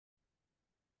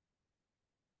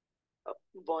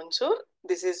Bonjour,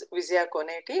 this is Vijaya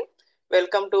Koneti.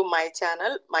 Welcome to my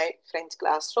channel, my French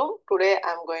classroom. Today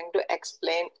I am going to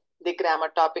explain the grammar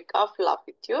topic of la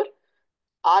future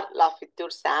or la future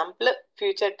simple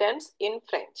future tense in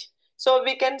French. So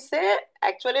we can say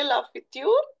actually la future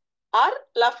or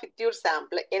la future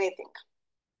simple, anything.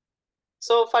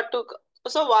 So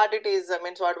so what it is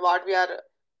means what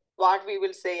we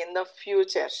will say in the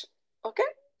future. Okay,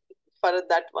 for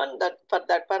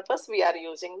that purpose we are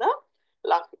using the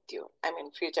la future, I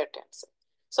mean future tense.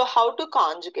 So how to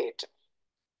conjugate?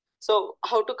 So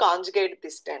how to conjugate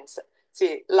this tense?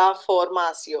 See, la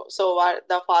formatio. So what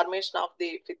the formation of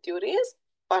the future is?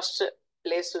 First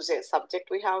place to say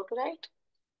subject we have to write.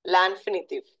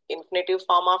 L'infinitive. Infinitive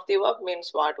form of the verb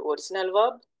means what? Original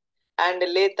verb. And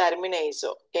le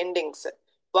terminazo. Endings.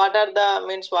 What are the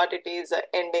means what it is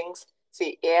endings?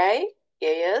 See, AI,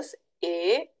 AS,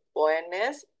 A,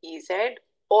 ONS, EZ,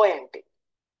 ONT.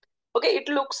 Okay, it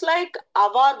looks like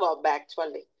our verb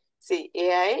actually. See,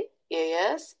 AI,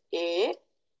 AS, A,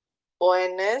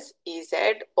 ONS, EZ,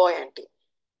 ONT.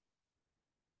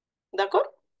 D'accord?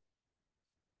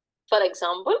 For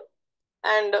example,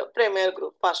 and premier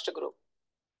group, first group,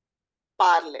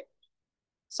 parler.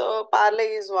 So parler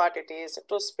is what it is,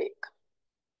 to speak.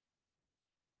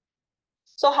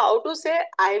 So how to say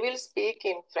I will speak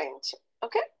in French?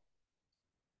 Okay.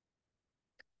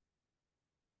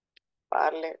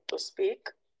 Parler, to speak.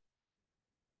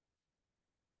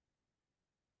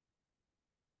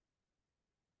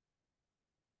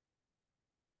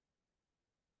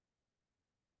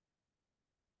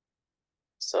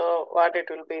 So what it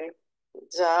will be?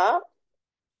 Ja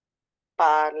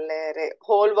parlere.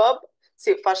 Whole verb.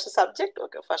 See, first subject.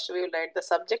 Okay, first we will write the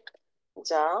subject.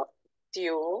 Ja,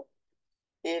 tu,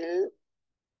 il,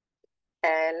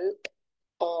 elle,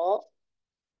 on,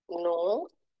 nous,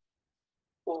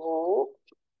 vous,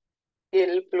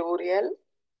 il pluriel,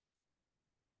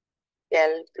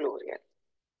 elle plurial.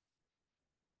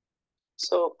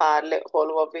 So parler,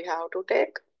 whole verb we have to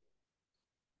take.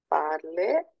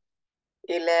 Parler,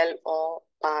 il, elle, on,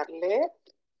 parler,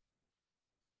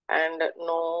 and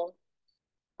nous,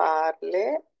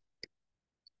 parler,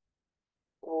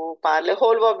 vous, parler.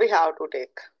 Whole verb we have to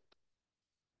take.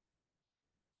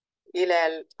 Il,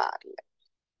 elle, parler.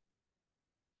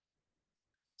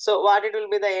 So what it will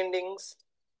be the endings?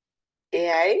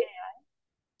 AI,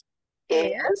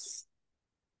 AS,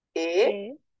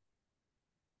 A,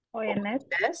 ONS,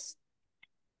 S,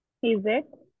 EZ,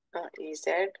 EZ,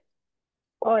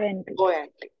 ONT.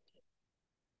 ONT.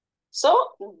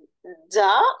 So,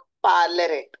 ja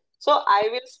parlere. So, I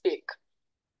will speak.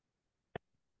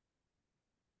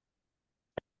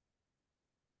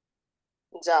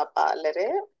 Ja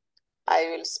parlere, I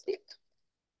will speak.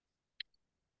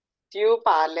 Tu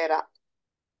parlera.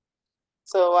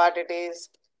 So, what it is?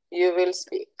 You will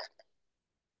speak.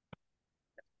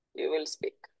 You will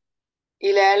speak.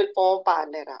 Il, elle, on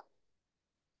parlera.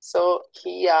 So,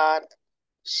 he or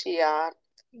she or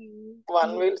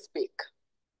one will speak.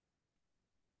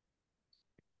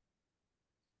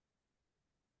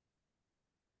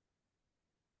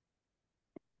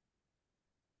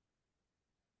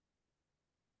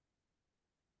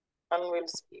 One will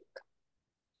speak.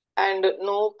 And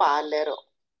no parlero.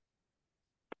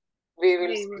 We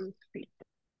will speak.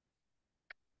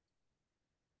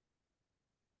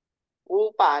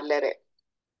 Vu parlere.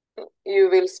 You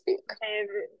will speak.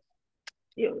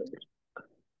 You will.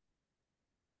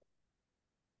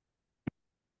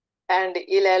 And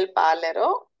il, elle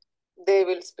parlero. They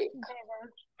will speak.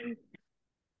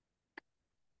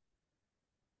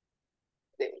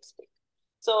 They will speak.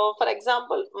 So, for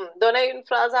example, donne une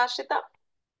phrase, Ashita.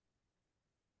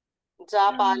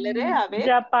 Ja parlere avec.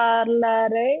 Ja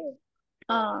parlere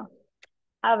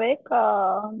avec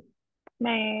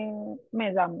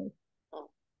mes amis.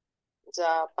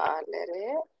 Ja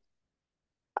parlere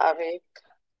avec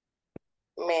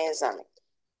mes amis.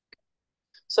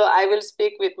 So, I will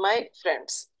speak with my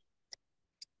friends.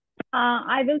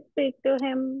 I will speak to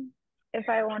him if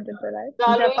I wanted to write.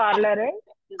 Ja Ja lui parlere.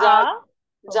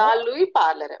 Ja lui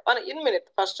parlere. In a minute,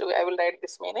 first I will write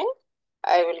this meaning.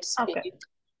 I will speak. Okay.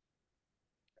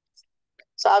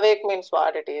 So, avec means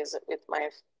what it is with my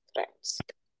friends.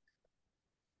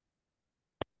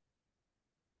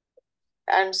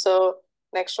 And so,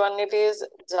 next one it is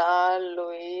ja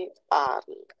lui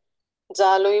parle.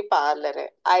 Ja lui parlere.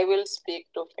 I will speak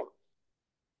to him.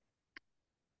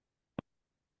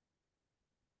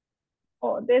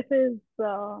 Oh, this is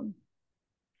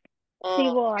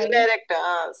COI. Indirect,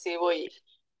 COE.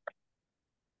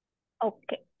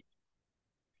 Okay.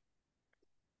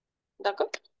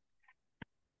 D'accord?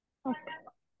 Okay.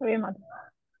 Very much.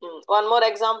 One more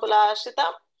example, Ashita.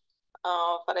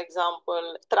 For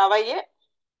example, travaye.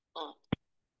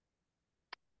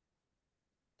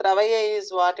 Travaye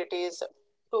is what it is,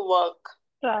 to work.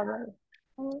 Travel.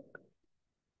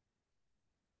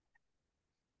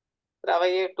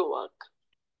 Travaye, to work.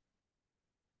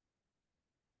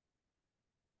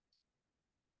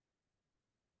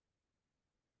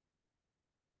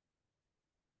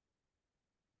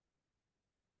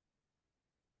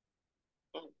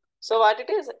 So what it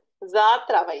is? Za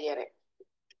travayere.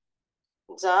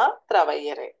 Ja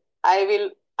travayere. I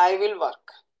will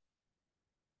work.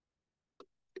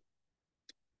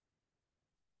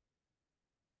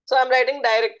 So I'm writing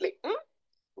directly.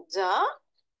 Ja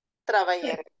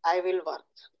travayere. I will work.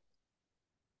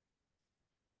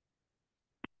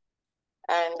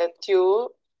 And tu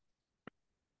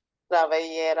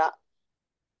travayera.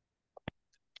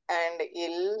 And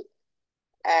il,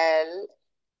 el,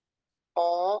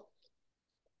 on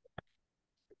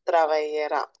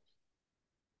travayera.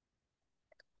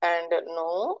 And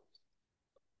no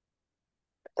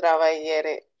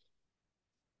travayere.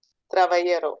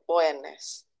 Travayero,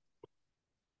 ONS.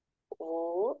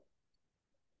 U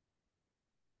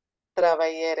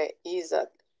travayere, izad.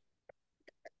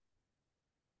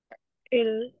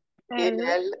 El Il,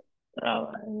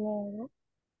 trabajador.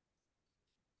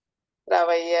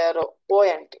 travayero,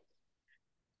 ONT.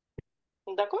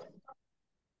 D'accord?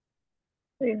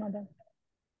 Sí, madam.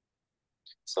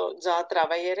 So, ja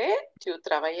travayere, tu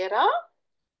travayera,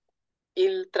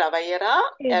 il travayera,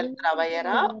 el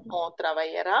travayera, on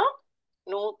travayera,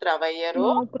 nous travayero,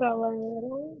 No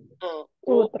trabajador.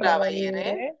 u Tu travayere,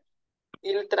 trabajador.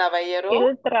 il travayero,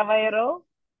 El trabajador.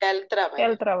 el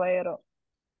travayero. El trabajador.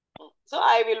 So,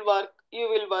 I will work, you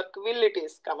will work, will it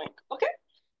is coming. Okay?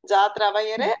 Ja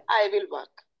travayere, I will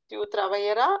work. Tu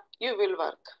travayera, you will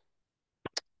work.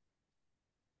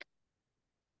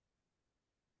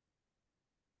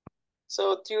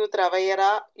 So, tu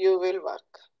travayera, you will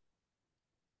work.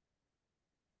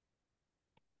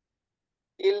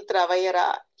 Il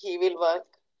travayera, he will work.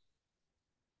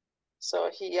 So,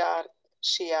 he or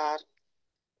she or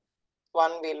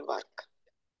one will work.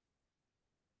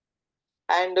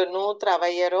 And no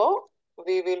travayero,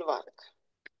 we will work.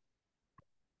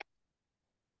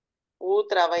 U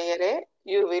travayere,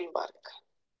 you will work.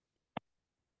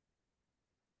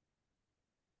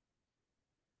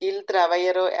 Il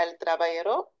travayero, el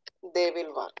travayero, they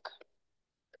will work.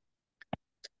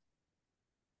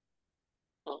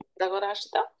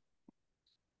 Dagorashita.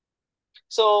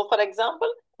 So, for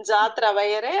example, ja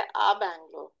travayere a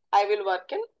Bangalore. I will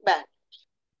work in Bangalore.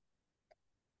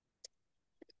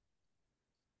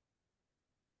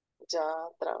 Ja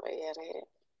travayere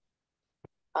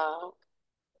a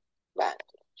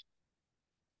Bangalore.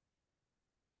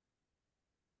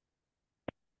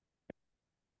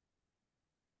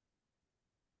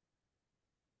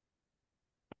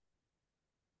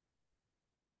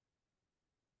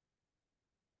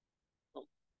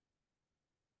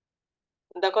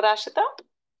 Dagorashita.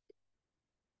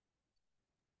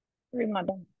 Sí,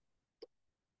 madam.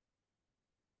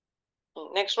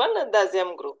 Next one, the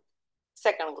same group.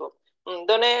 Second group.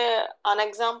 Done an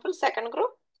example, second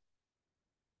group.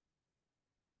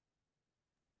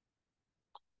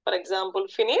 For example,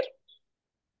 finir.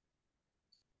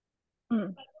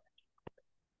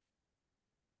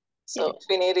 So, Yes.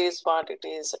 finir is what it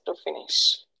is, to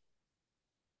finish.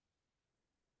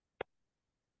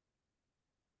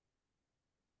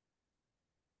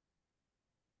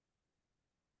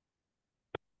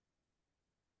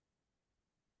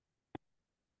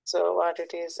 So, what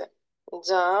it is?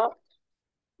 Ja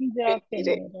Ya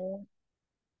finire. finiré.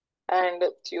 And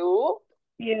tu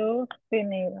Yo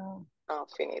finirá.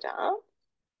 finirà.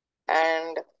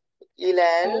 And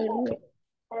ilel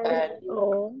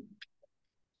O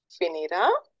finirà.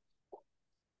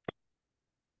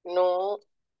 No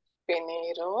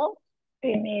finiro.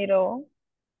 finiró.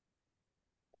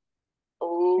 U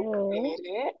O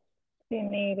finire.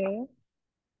 finiré.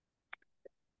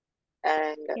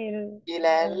 And El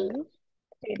ilel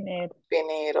finir.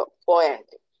 finiro. Point.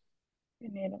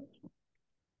 Finirá.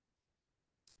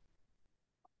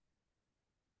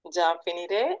 Ja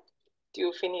finire.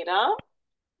 Tu finirà.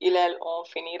 Ilel on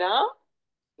finirà.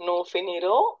 No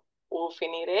finiro. U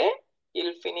finire.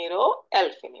 Il finiro.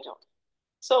 El finiro.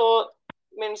 So,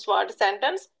 means what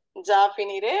sentence? Ja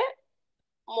finire.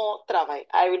 Mo travai.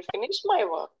 I will finish my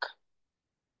work.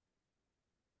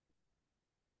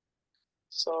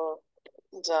 So,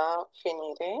 ja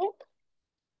finire.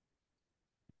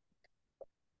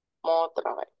 Mo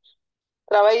travai.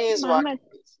 Travai is what? Ma'am,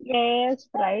 yes,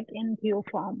 right in due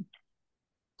form.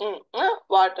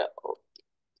 What?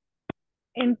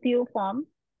 in few forms.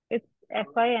 It's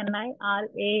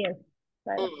FINIRAS,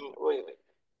 right? Wait, wait.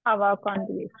 Our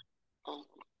conjugation.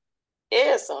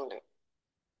 AS only.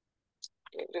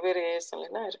 Everywhere AS only,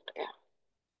 na? Yeah.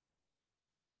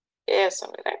 AS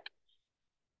only, right?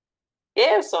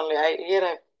 AS only. Here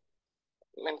I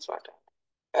means what?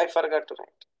 I forgot to write.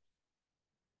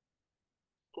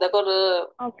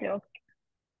 Okay, okay.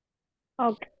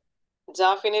 Okay.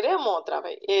 Ja finire motra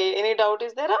bhai. Any doubt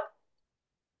is there?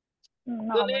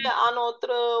 No, Dune ma'am.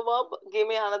 another verb. Give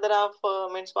me another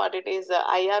of means what it is.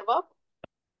 IR verb.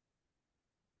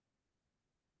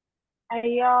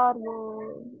 IR,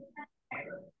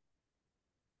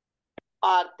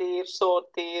 Artir,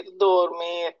 sortir,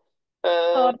 dormir.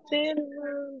 Uh, sorted,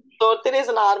 sortir is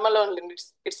normal only.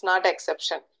 It's not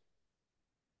exception.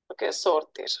 Okay,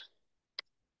 sortir.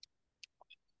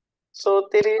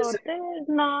 Sortir is sorted is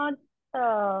not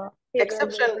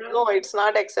exception. irregular. No, it's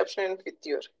not exception in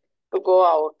Futur. To go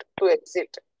out, to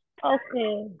exit.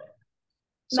 Okay.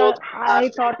 So I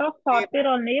thought of sorted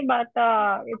only, but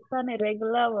it's an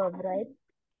irregular verb, right?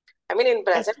 I mean, in It's,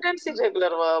 present tense, irregular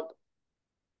verb.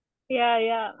 yeah,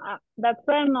 yeah. That's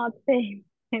why I'm not saying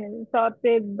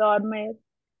sorted, dormir.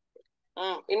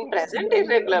 In present, Irregular.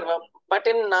 irregular verb, but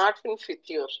in not in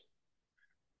Futur.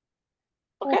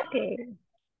 Okay. Okay.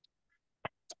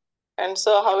 And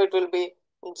so how it will be?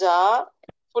 Ja,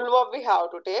 full verb we have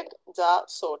to take. Ja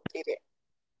sortire.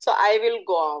 So I will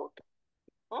go out.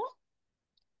 Hmm?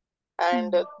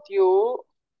 And Hmm. you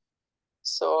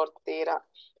sortira.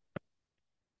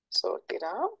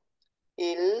 Sortira.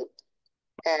 Il,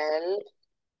 el,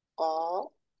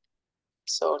 o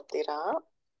sortira.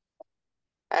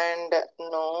 And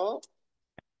no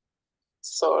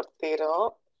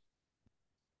sortiro.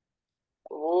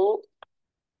 Vu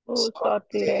Sortire.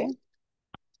 sortire.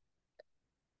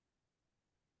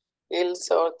 Il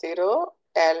sortiro.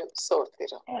 El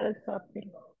sortiro. El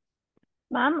sortire.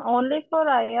 Ma'am, only for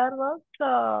IR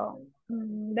verbs,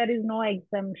 there is no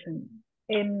exemption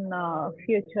in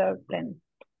future tense,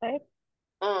 right?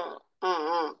 Mm, mm,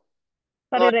 mm.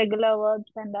 For No, irregular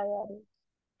verbs and IR.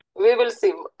 we will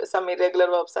see some irregular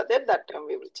verbs are there. That time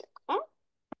we will check.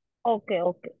 Okay,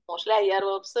 okay. Mostly IR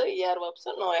verbs, ER verbs,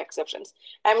 no exceptions.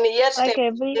 I mean, ER Like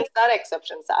statements are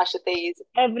exceptions. Ashite is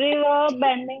every verb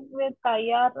ending with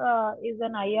IR is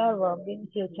an IR verb in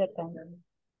future tense,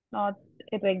 not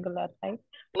irregular, right?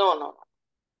 no, no.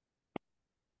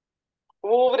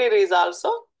 Ouvrir is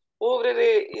also.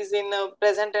 Ouvrir is in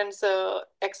present tense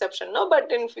exception, no,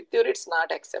 but in future it's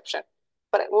not exception.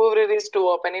 Ouvrir is to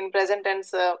open. In present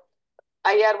tense,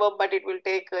 IR verb, but it will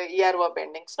take ER verb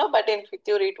endings, no, but in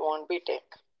future it won't be take.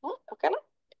 Okay, no?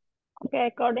 Okay,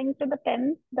 according to the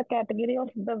tense, the category of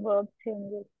the verb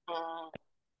changes.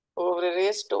 Ouvrir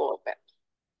is to open.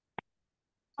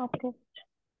 Okay.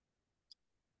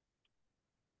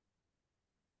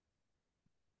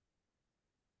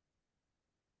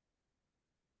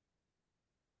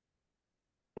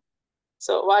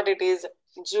 So what it is?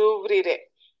 J'ouvrire.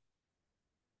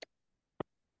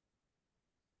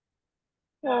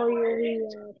 So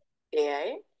you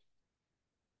AI.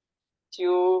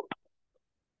 Tu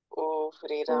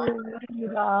ouvriras.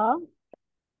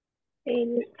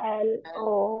 ouvrirá,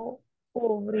 o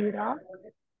ouvrirá,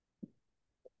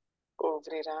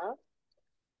 Ouvrirá.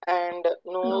 And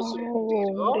no nos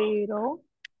ouvirão. ouvriró,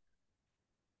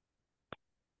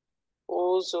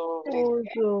 Os os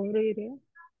ouvrirem. ouvriré.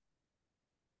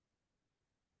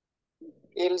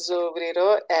 Eles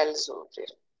ouvirão. Eles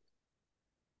ouvirão.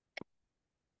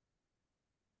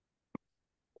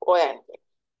 O N.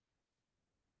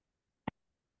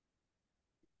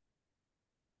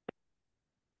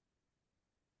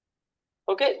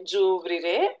 Ok?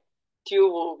 J'ouvrirei. Tu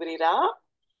ouvrirá.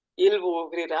 Il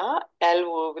ouvrirá. Elle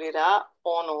ouvrirá.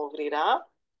 On ouvrirá.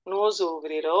 Nous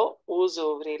ouvrirons. Os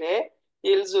ouvrirez.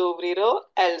 Ils ouvriront.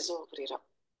 Elles ouvriront.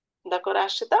 D'accord,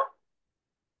 Ashita?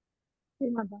 Sí,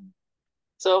 madam.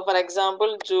 So, for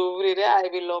example, j'ouvrirei. I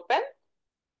will open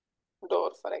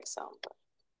door, for example.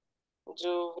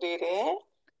 J'ouvrirei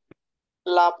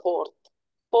la porte.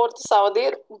 Porte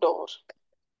Saudi door.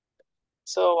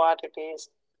 So what it is?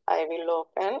 I will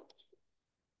open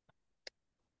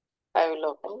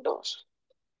door.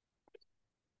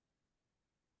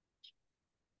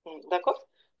 D'accord?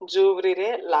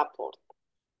 J'ouvrirai la porte.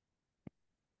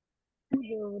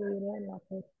 Ouvriré la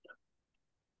porte.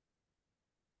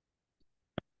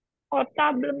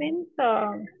 Portable means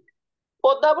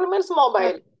Portable means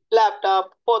mobile.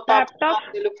 Laptop. Portable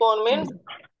laptop. telephone means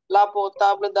la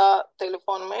portable the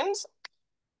telephone means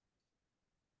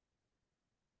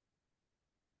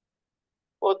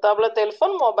portable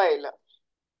telephone mobile.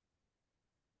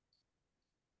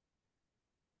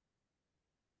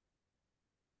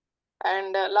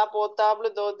 And la potable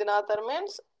do dinatar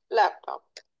means laptop.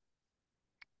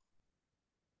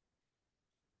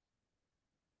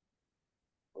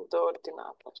 Do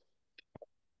dinatar.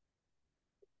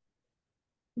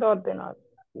 Dordinator.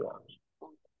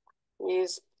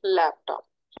 Is laptop.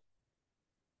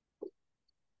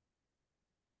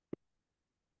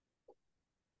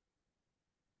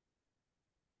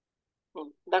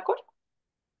 D'accord?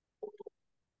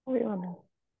 Oui, madame.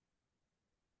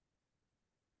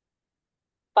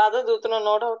 Father Dutano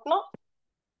no doubt, no?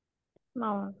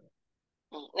 No.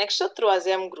 Next,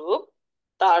 troisième group,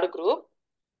 third group.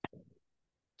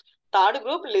 Third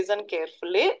group, listen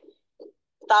carefully.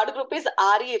 Third group is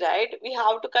RE, right? We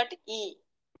have to cut E.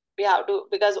 We have to,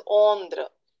 because ondra.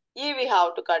 E we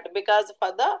have to cut because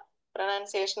for the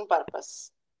pronunciation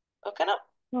purpose. Okay, now?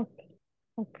 Okay.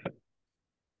 Okay.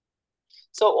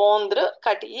 So, ondra,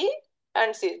 cut E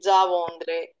and see. Ja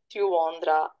ondre, tu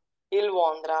ondra, il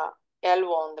ondra, el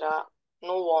ondra,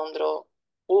 nu ondro,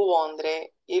 u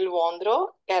ondre, il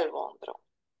ondro, el ondro.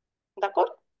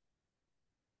 D'accord?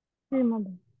 Oui,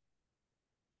 madame.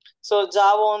 So,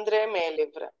 ja ondre me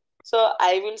livre. So,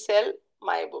 I will sell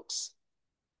my books.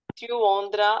 Tu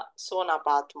ondra son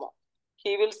appartement.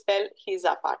 He will sell his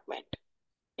apartment.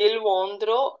 Il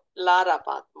vondro leur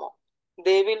appartement.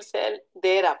 They will sell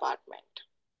their apartment.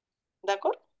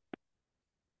 D'accord?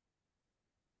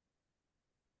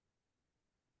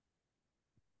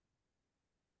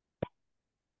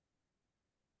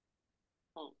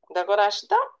 D'accord,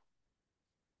 Ashita?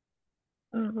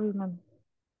 Oui, madame.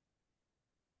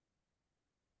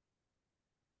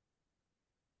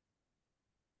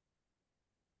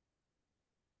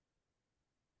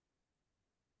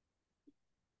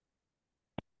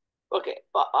 Okay.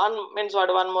 One means what?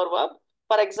 One more verb.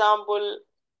 For example,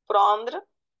 prendre.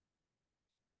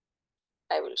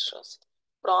 I will show.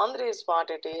 Prendre is what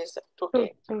it is to To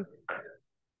take. take.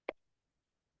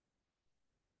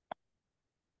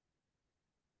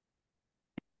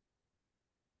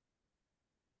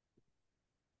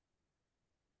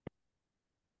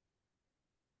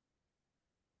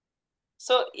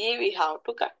 So, E we have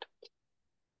to cut.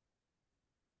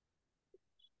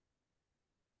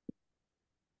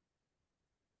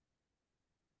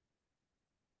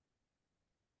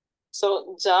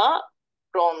 So, ja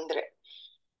prendre.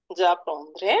 Ja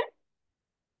prendre.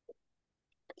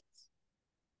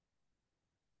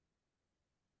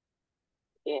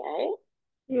 Okay.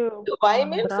 You Why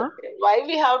means prendra. why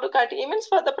we have to cut E means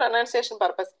for the pronunciation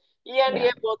purpose. E and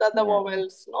Yeah. A both are the Yeah.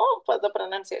 vowels. No, for the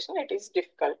pronunciation it is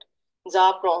difficult. Ja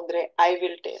prendre, I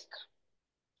will take.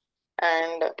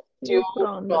 And tu You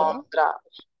prendra. prendra,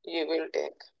 you will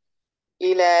take.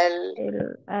 Il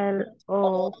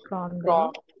O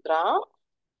prendra. prendra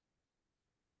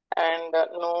and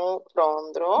no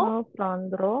prendro, No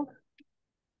prendro.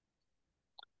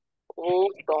 vous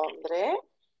prendre,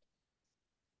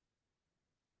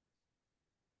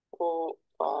 vous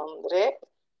prendre.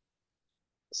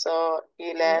 So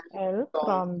il Prendro.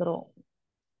 prendre.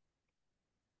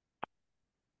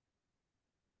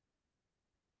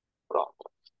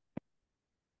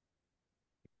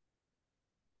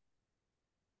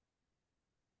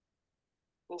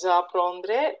 Ja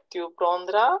prendre, tu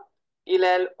prendras,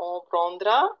 on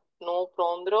prendra, nous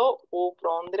prendrons, vous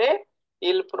prendrez,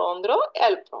 il prendront,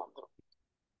 elles prendront.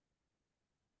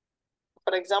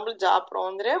 For example, ja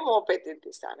prendre, mo petit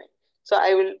disane. So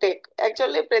I will take.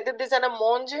 Actually, petit disane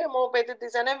monje, mo petit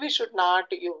disane we should not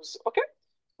use. Okay.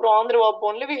 Prendre verb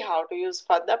only we have to use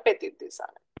for the petit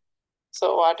disane.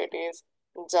 So what it is?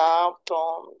 Ja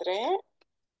prendre,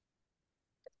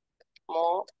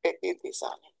 mo petit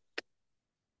disane.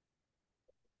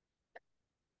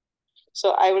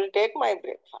 So I will take my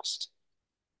breakfast.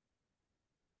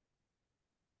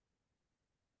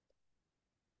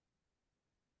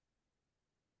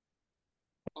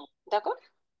 D'accord?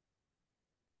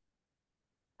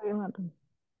 Oui, madame.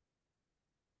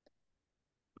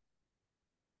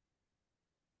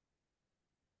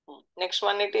 Next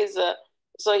one it is,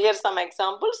 so here some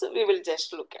examples we will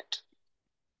just look at.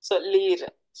 So lire.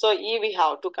 So E we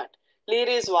have to cut. Lire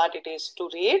is what it is to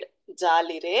read. Ja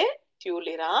lire, tu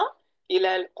lira,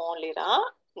 ilal on lira,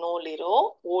 no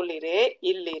liro, o lire,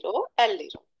 il liro, el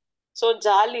liro. So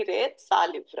ja lire, sa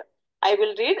livre. I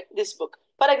will read this book.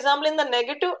 For example, in the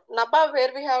negative, napa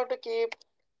where we have to keep?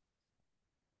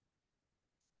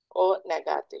 O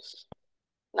negative.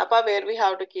 Napa where we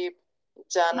have to keep?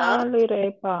 Jana.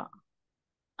 Nalirepa.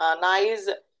 Na is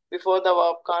before the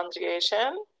verb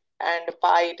conjugation and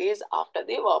pa it is after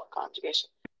the verb conjugation.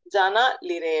 Jana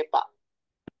lirepa.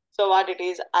 So what it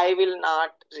is? I will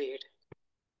not read.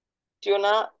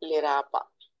 Tuna lirapa.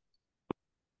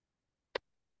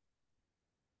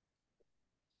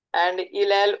 and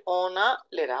ilal ona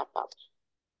lirapa.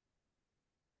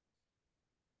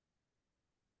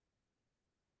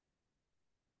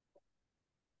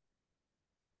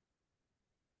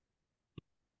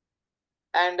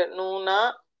 And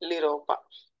nuna liropa.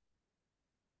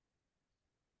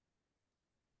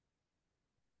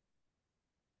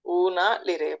 Una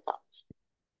lirepa.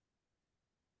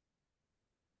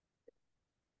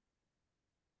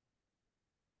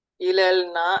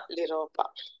 Ilelna liropa.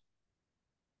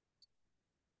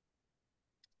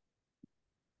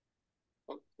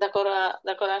 Dakora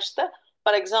asta.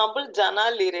 For example,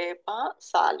 jana lirepa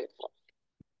salipa.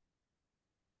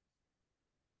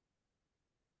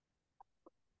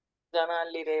 Jana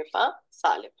lirepa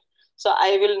salipa. So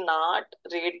I will not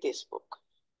read this book.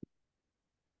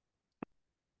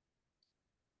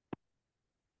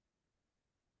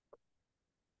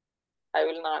 I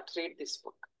will not read this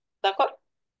book. Dakor?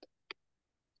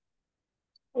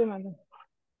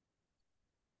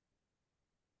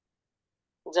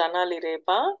 Jana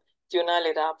lirepa, tuna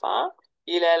lirapa,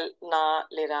 ilal na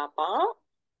lirapa,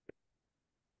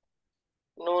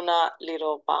 nuna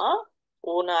liropa,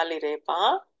 una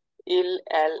lirepa, il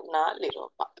el na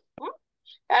liropa.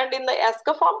 And in the ask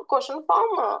form, question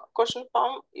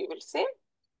form, you will see.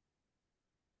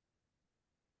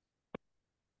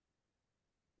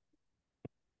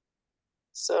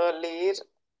 So leer,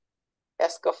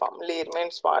 ask form. Leer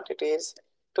means what it is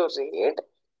to read.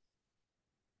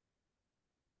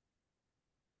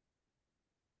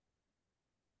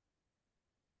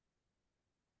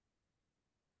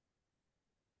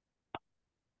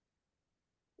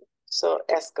 So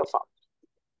ask form.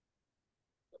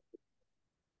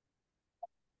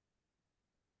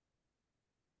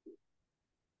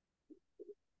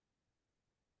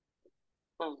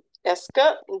 Ask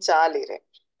jalire.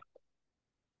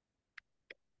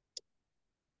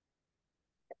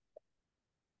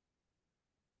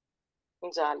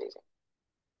 Jalire.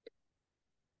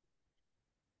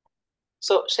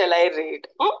 So shall I read?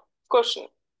 Question.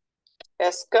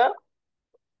 Ask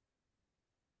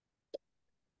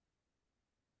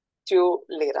tu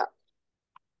lira.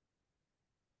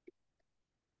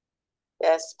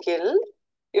 Skill.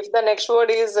 If the next word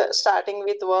is starting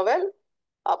with vowel,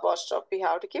 apostrophe we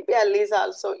have to keep. L is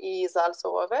also, E is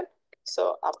also vowel.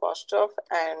 So apostrophe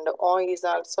and O is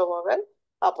also vowel.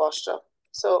 Apostrophe.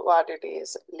 So what it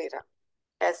is? Lira.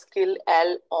 Skill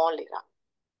L O lira.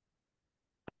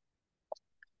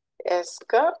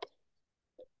 Esk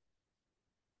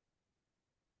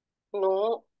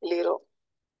no liro.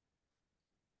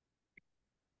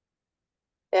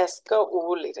 Esk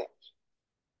u lire.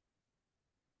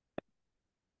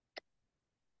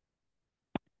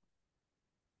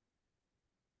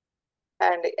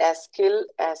 And skill,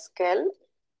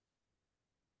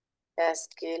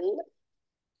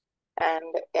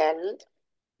 and L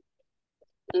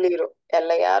liro.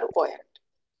 L-I-R-O-N.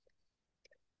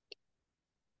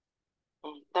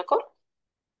 D'accord?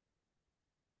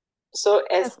 So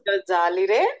esk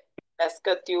jalire, esk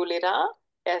tiulira,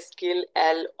 eskil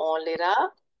L on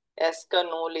lira, esk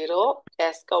no liro,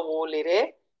 esk wo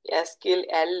lire, eskil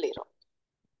L liro.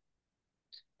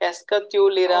 Esk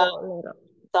tiulira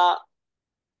sa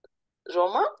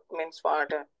Roma means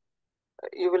what?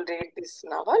 You will read this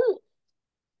novel.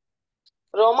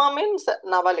 Roma means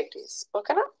novel it is.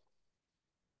 Okay na?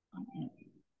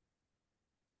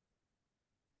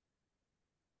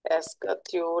 Esk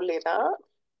tiulira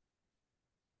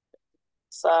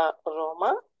sa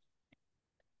Roma.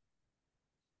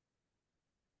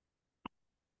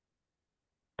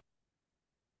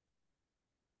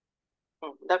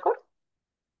 D'accord?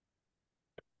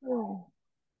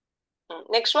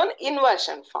 Next one,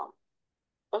 inversion form.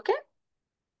 Okay?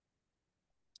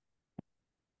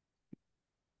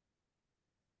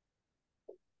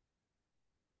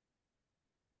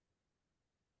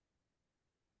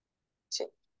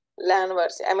 Lan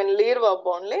verse. I mean, leer verb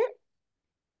only.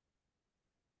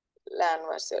 Lan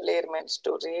verse. Leer means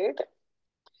to read.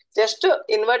 Just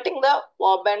inverting the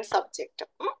verb and subject.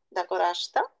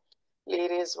 Dakorashta.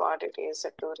 Leer is what it is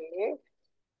to read.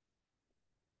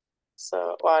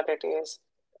 So, what it is?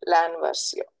 Lan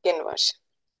verse. Inversion.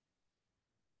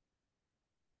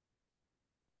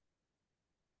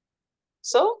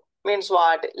 So, means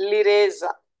what?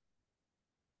 Lireza.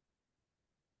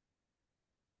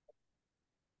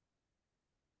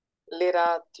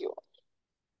 Liratio.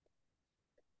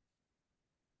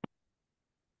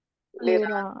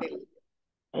 Liratil.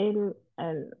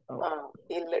 L-L-O.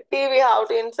 T we have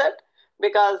to insert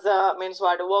because means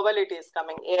what? Vowel it is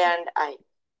coming. A and I.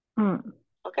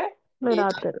 Okay?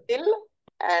 Liratil.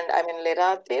 And I mean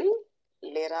liratil,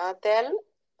 liratel,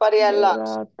 for L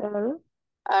also.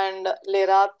 and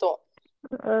lerato.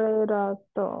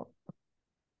 Lerato.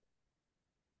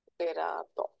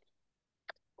 Lerato.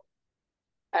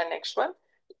 And next one,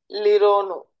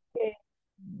 lirono.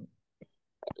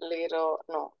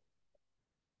 Lirono.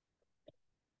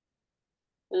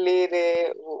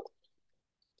 Lirevu.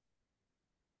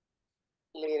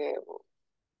 Lirevu.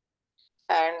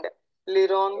 And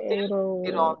lirontil.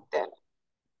 Lirontel.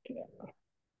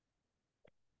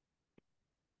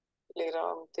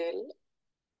 Lirontil.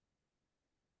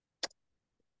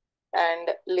 And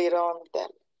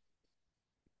lirontel.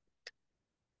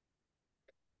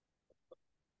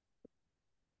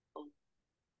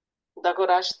 Dacă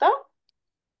rașta?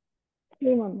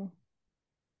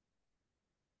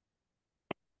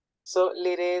 So,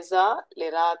 lireza,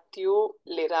 liratiu,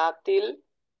 liratil,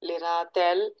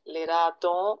 liratel,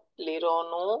 liraton,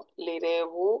 lironu,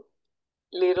 lirevu,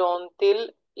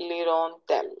 lirontil,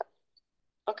 lirontel.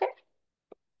 Okay?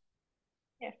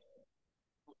 Yes.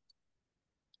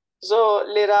 So,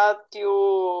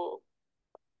 liratiu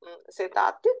c'est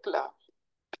article.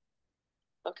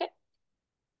 Okay?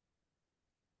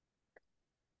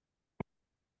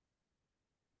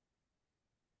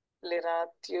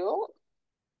 Liratiu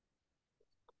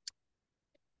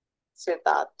c'est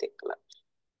article.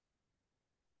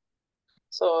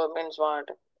 So, means what?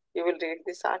 You will read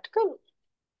this article.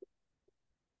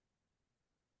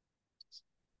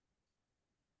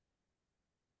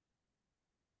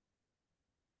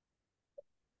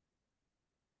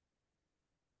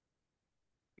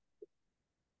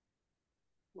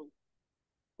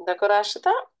 Dacă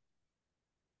rașta?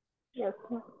 Yes.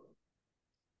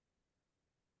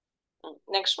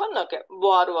 Next one, okay.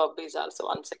 Boar verb is also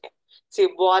one second. See,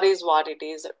 boar is what it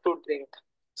is to drink.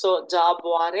 So, ja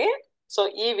boare. So,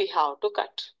 e we have to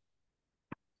cut.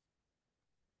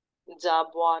 Ja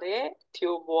boare,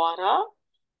 tiu boara,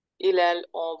 ilel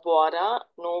on boara,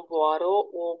 no boaro,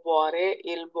 o boare,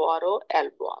 il boaro,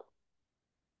 el boaro.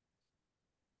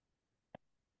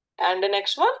 And the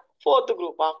next one, fourth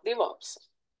group of the verbs.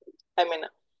 I mean,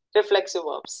 reflexive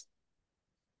verbs.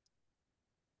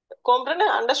 Comprehend?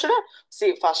 Understood?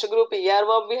 See, first group ER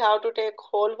verb we have to take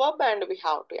whole verb and we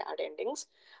have to add endings.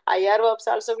 IR verbs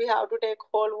also we have to take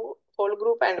whole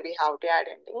group and we have to add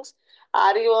endings.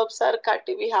 RE verbs are cut,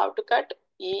 we have to cut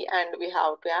E and we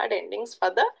have to add endings for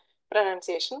the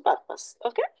pronunciation purpose.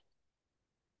 Okay?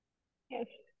 Yes.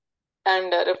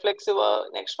 And reflexive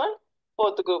next one,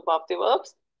 fourth group of the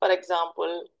verbs. For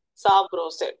example,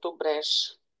 sabrose to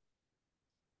brush.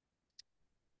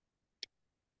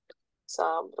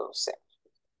 Sabrose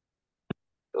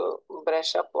to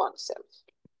brush up oneself.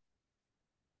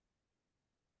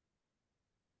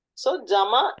 So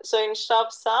jama, so instead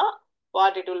of sa,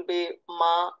 what it will be?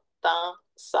 Ma, ta,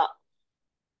 sa.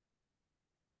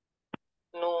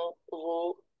 No,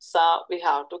 vu, sa, we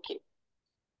have to keep.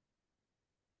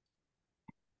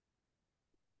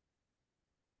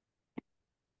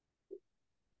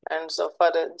 And so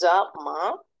for the ja,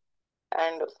 ma,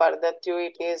 and for the tu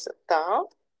it is ta,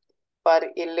 for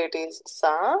il it is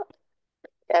sa,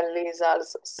 l is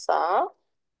also sa,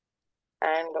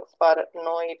 and for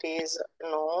no it is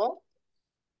no,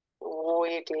 vu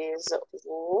it is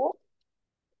vu.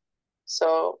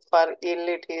 So for il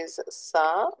it is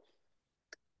sa,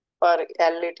 for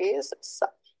l it is sa.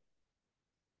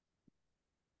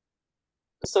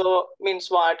 So means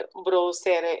what?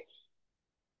 Brosere.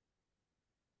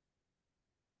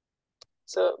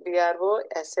 So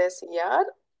BROSSERAI.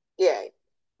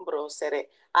 Brosere.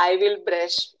 I will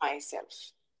brush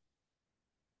myself.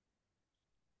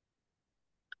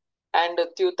 And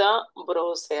Tyuta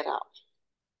brosera.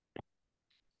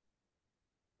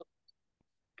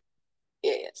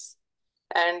 Yes.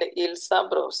 And Ilsa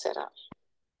brosera.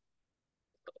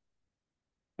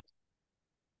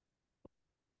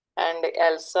 And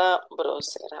Elsa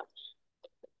brosera.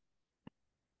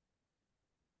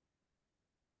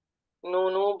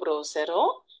 Nunu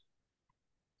brosero.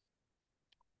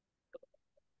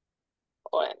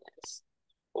 ONS.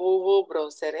 Uvu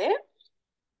brosere.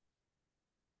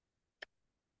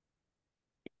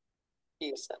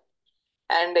 Ilsa.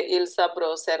 And Ilsa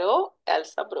brosero.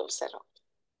 Elsa brosero.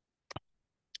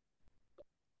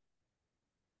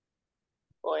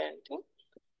 ONT.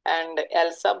 And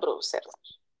Elsa brosero.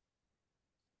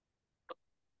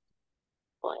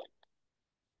 ONT.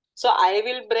 So I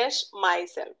will brush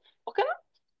myself. Okay.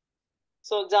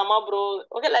 So jama bro,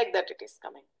 okay, like that it is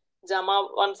coming. Jama,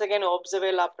 once again,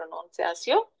 observe la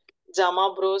pronunciación.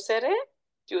 Jama brosere,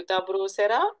 tuta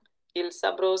brosera,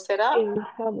 ilsa brosera,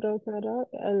 Ilsa brosera,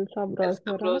 Elsa elsa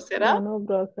brosera, brosera, Nono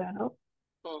brosera,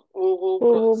 uvu Uvu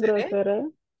brosere,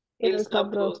 brosere, ilsa Ilsa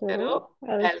brosero,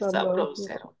 brosero, Elsa elsa brosero.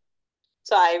 brosero.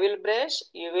 So I will brush,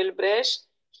 you will brush,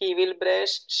 he will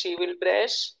brush, she will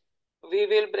brush, we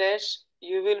will brush,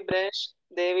 you will brush,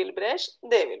 they will brush,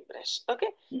 they will brush. Okay.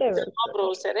 They will Jama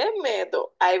brush. brosere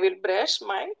medo. I will brush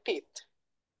my teeth.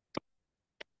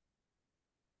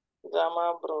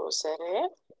 Jama brosere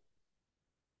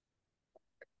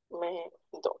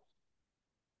medo.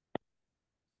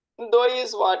 Do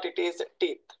is what it is,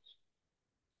 teeth.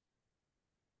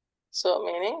 So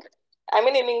meaning, I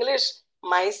mean in English,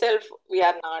 myself we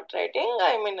are not writing.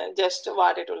 I mean just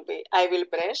what it will be. I will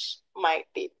brush my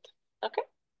teeth. Okay.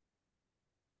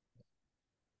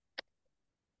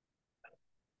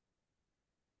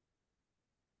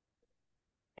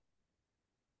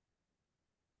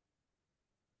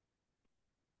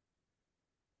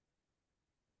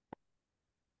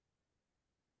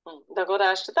 Dago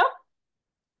Rashtrita.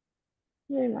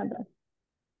 Mother.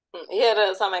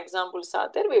 Here some examples are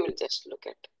there. We will just look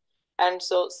at. And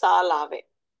so sa lave,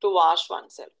 to wash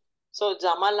oneself. So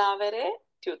jama lavere,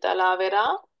 tyuta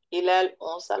lavera, ilal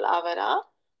onsa lavera,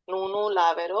 nunu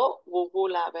lavero, vuvu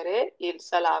lavere,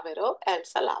 ilsa lavero,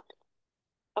 elsa lavero.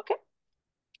 Okay.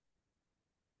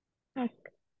 Okay.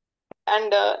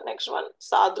 And next one,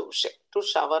 sa dushe, to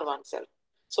shower oneself.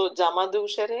 So jama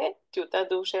dushere, tyuta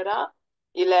dushera,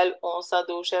 ilal onsa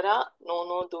dushera,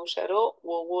 nunu dushero,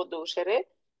 vuvu dushere,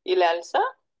 ilalsa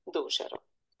dushero.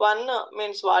 One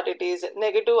means what it is,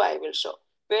 negative I will show.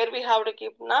 Where we have to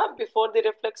keep na before the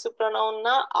reflexive pronoun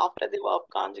na, after the verb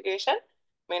conjugation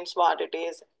means what it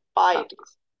is, pa it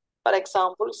is. For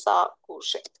example, sa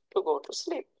kushe, to go to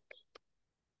sleep.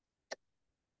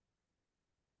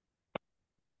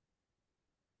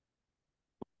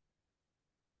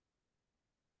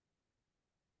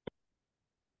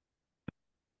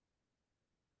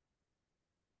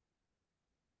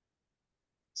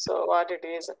 So what it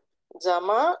is,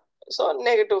 jama, so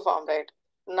negative form, right?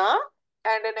 Na,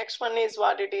 and the next one is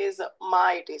what it is, ma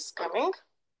it is coming.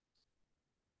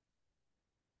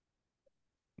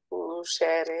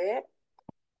 Kushere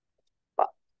pa.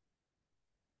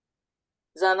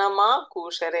 Janama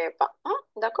kushere pa.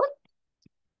 Dako?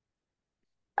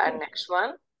 And next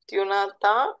one,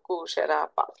 Tyunata kushere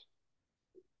pa.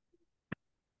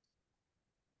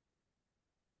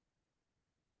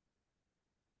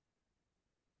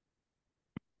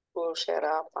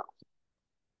 Kushere pa.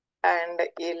 And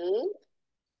il,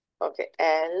 okay,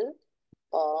 L,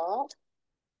 O,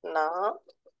 na,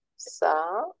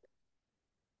 sa,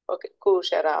 okay,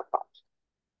 kushere pa.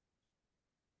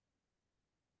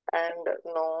 And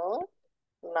no,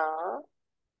 na,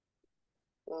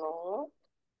 no,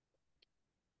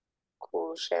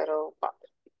 kushere pa.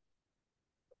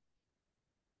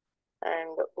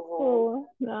 And Oh,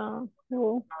 no,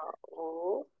 oh,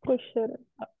 vu, kushere.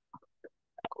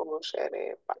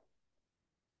 kushere pa.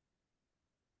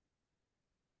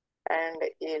 And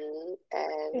il,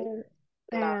 L,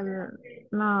 na,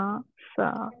 Na,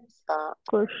 sa, sa,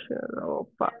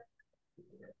 kusheropa.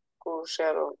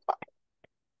 kushere pa.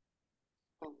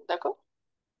 Dako?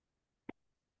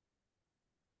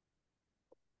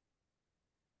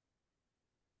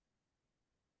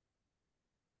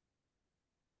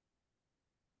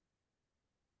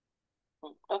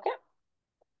 Okay.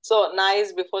 So na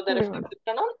is before the reflexive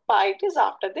pronoun, pa it is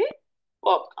after the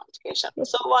verb conjugation.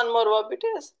 So one more verb it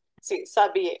is. See,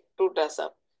 sabiye, to dress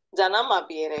up. Jana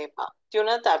mabiere pa.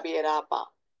 Tuna tabiera pa.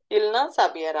 Ilna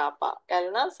sabiera pa.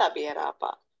 Elna sabiera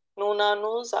pa. Nuna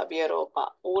nu sabiero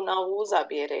pa. Una u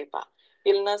sabiere pa.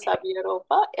 Ilna sabiero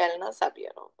pa. Elna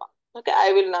sabiero pa. Okay,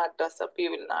 I will not dress up.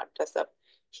 You will not dress up.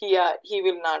 He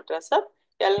will not dress up.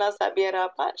 Elna sabiera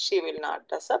pa. She will not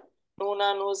dress up.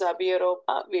 Nuna nu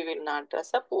zabieropa, we will not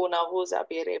dress up. Una vu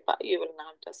zabierepa, you will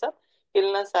not dress up.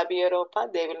 Ilna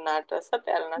sabieropa, they will not dress up.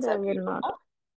 Elna sabieropa,